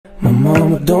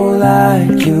mama don't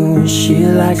like you, and she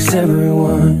likes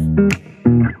everyone,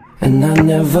 and I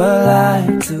never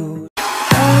like to.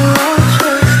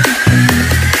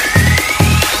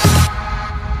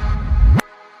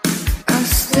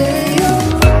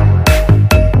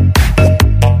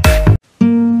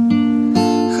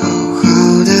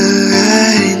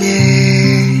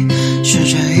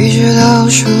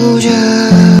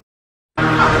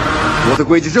 我的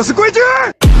规矩就是规矩。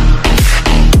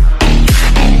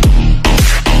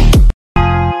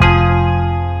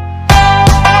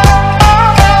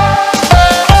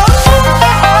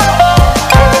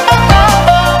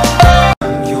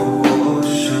有我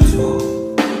是错，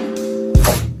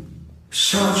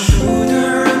少数的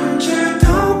人知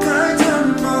道该怎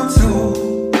么走。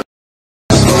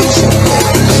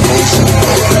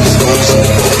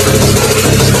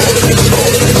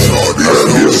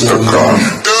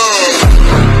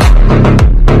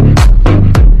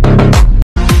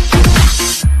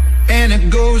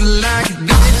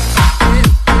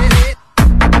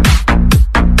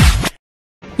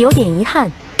 有点遗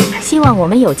憾，希望我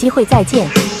们有机会再见。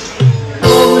我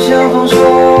不想放手，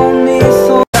你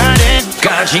所。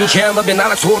感情千万别拿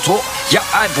来戳戳，要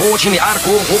爱我，请你爱得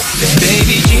过火。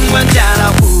Baby， 今晚加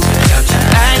老虎，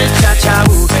爱的恰恰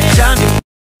舞，相信。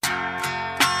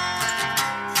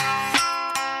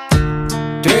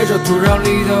 对着土壤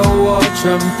里的我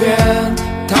枕边，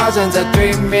他站在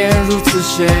对面，如此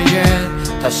显眼。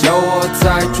他笑我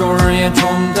在众人眼中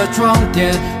的装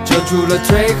点，遮住了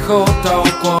最后刀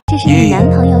光。这是你男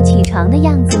朋友起床的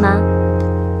样子吗？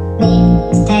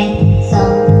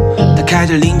他开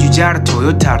着邻居家的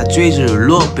Toyota， 他追着日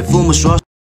落，被父母说。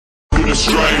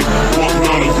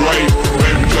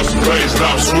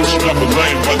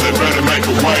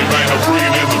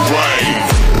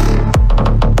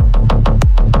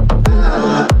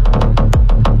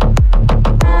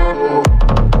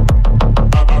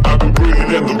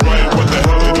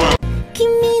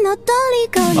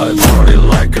 I party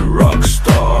like a rock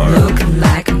star, looking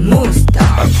like a moon star.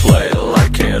 I play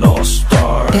like an all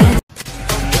star.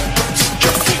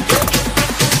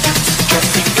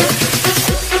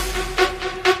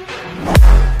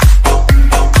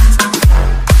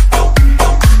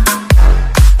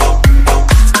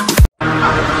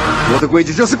 我的规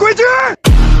矩就是规矩。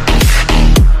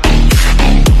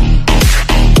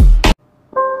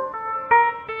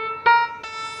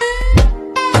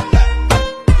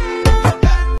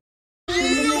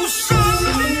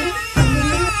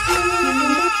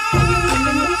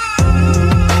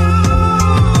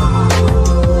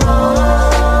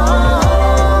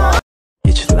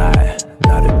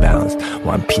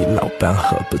 顽皮老板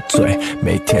喝不醉，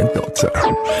每天都醉儿，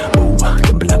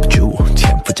根本拦不住，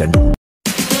潜伏在路。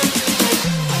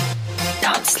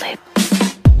Don't sleep。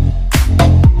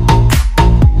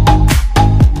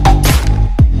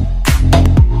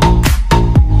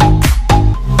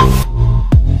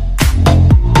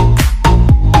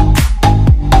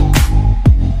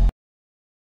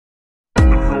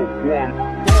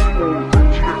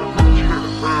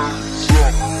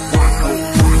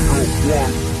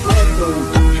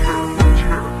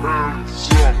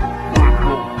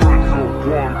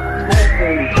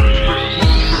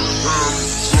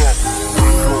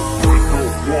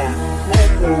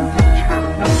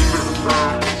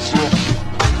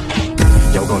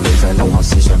有個女仔留我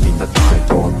思想變得太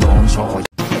多，當初我。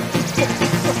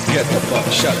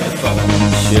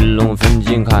 寻龙分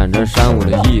金，看着山舞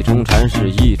的一重禅是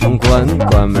一重关，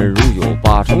关门如有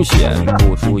八重仙，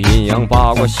不出阴阳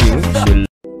八卦行。寻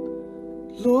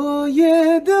落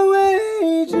叶的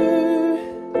位置，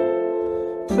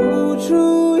谱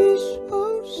出一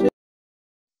首诗。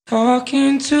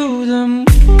Talking to the moon。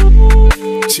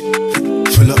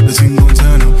 Pull up the thing, gon'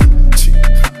 turn up.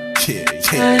 Yeah,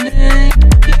 yeah.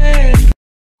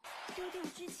 丢掉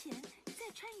之前再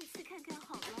穿一次看看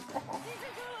好了。你这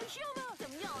个需要不要怎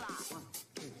么样啦？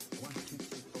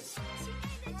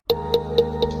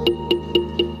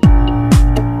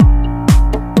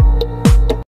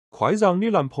 快让你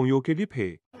男朋友给你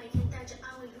拍。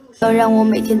要让我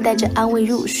每天带着安慰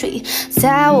入睡，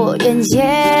在我眼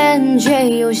前却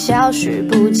又消失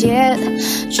不见。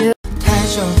这太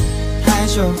久太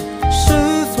久，是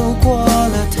否过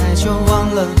了太久？忘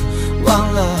了，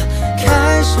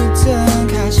开始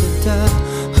的，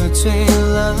喝醉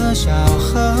了，小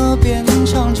河边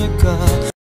唱着歌。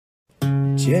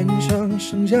肩上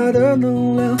剩下的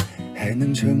能量，还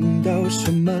能撑到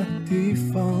什么地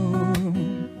方？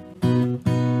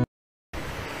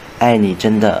 爱你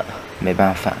真的没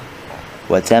办法，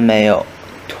我再没有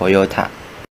Toyota。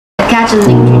开着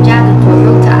邻居家的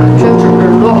Toyota， 追着日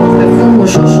落，被父母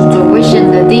说是最危险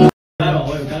的地方。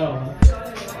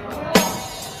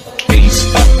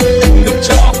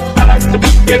switch it up. I like the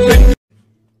beat get lit.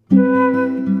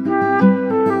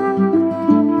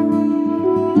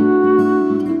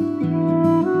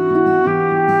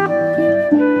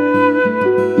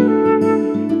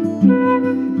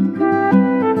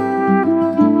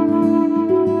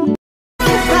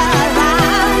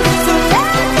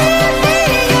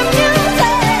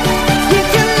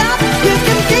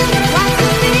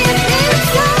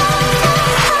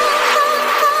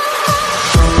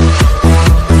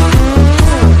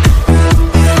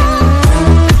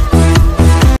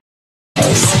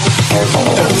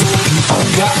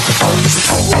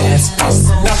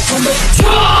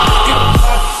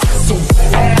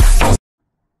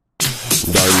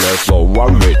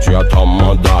 slowaricia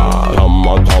tamada,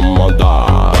 tamada.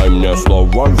 Дай мне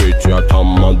slowaricia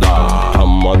tamada,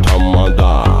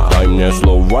 tamada. Дай мне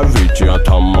slowaricia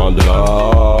tamada,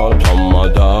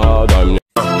 tamada. Дай мне.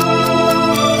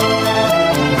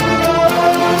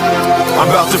 I'm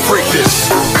about to freak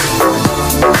this.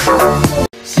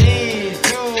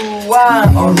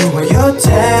 哦，如果有天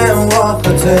我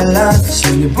喝醉了，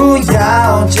请你不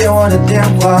要接我的电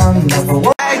话，哪怕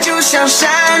我爱就像闪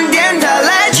电，它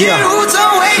来去无踪，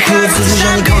为何次次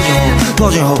向你靠近后，抱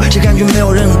紧后，这感觉没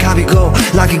有人能 copy go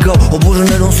lucky go， 我不是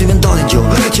那种随便倒点酒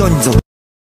叫你走。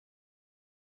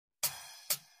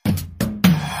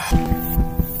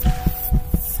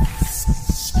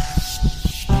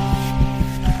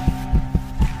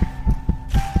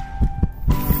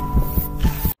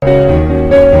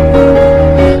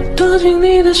躲进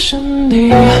你的身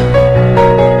体。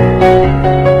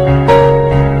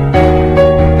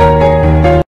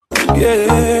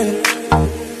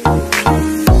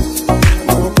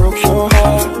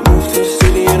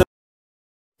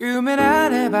夢な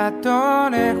ればど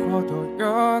れほど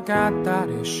よかった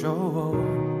でしょ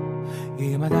う。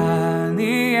未だ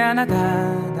にあなた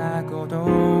だこと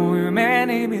を夢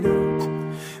に見る。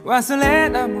忘れ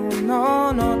たも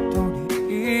のの取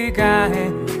り替え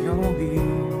るより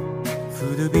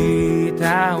古び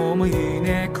た思い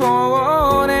出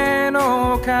これ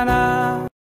のかな。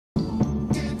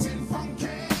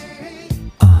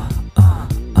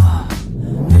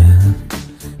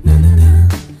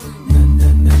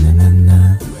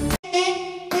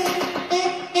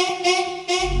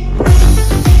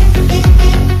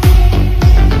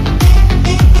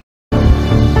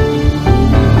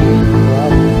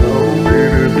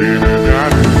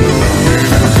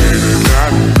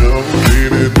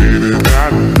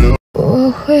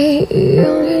我会永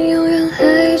远永远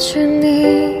爱着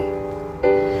你，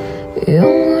用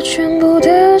我全部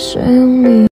的生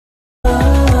命。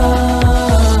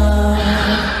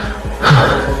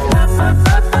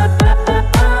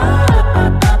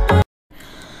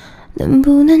能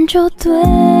不能就对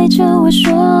着我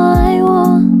说爱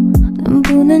我？能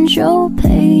不能就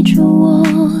陪着我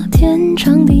天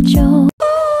长地久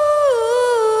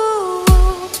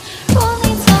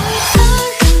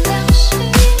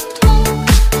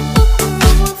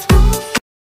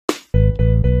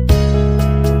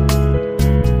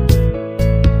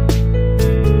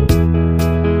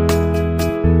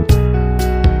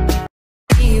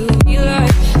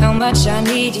？Much I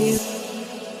need you.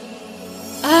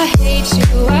 I hate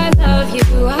you, I love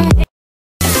you, I hate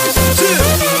you.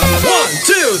 1,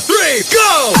 2, 3,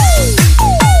 go!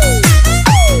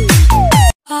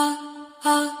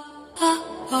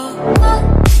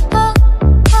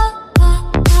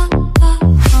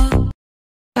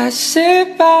 I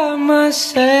sit by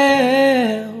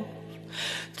myself,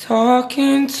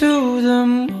 talking to the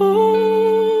moon.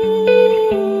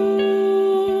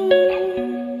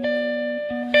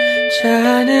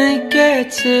 Trying to get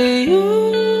to you.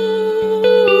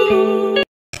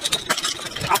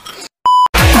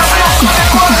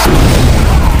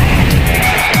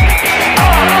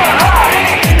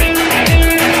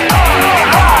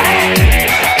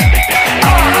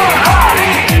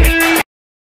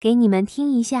 给你们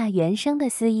听一下原声的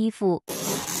撕衣服。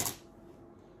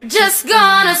Just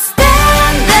gonna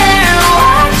stand there and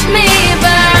watch me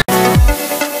burn.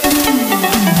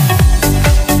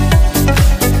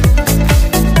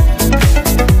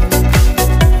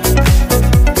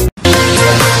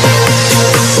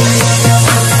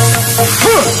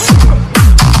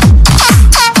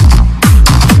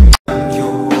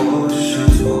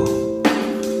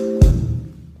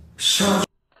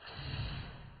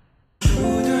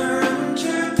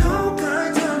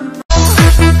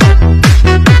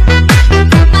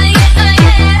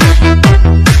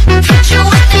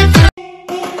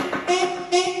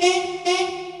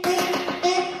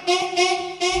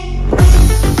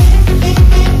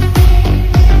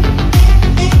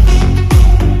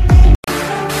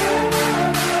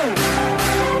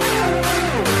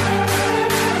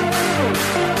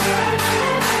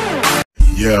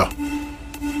 Yeah.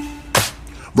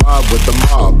 Ride with the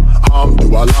mob,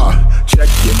 do I lie? Check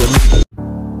in with me.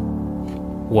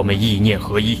 我们意念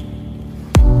合一。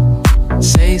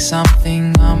 Say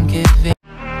something, I'm giving.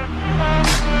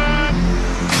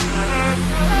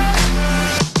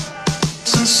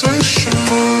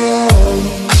 Sensational.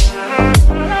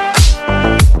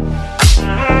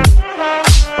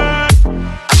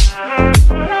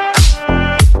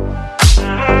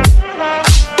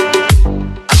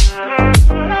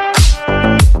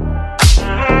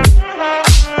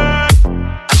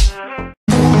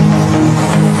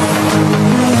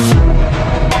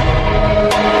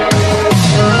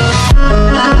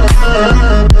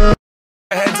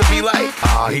 'Had to be like,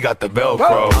 he got the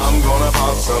Velcro. I'm gonna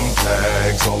pop some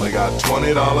tags. Only got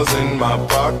 $20 in my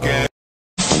pocket.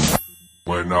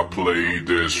 When I play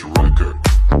this record.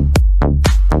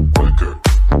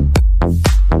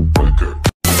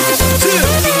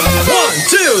 1,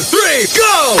 2, 3,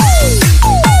 go!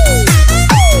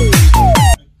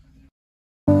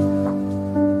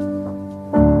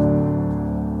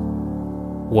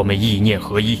 我们意念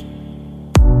合一。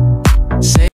 我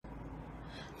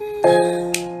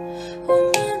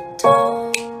念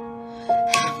懂，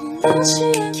还能记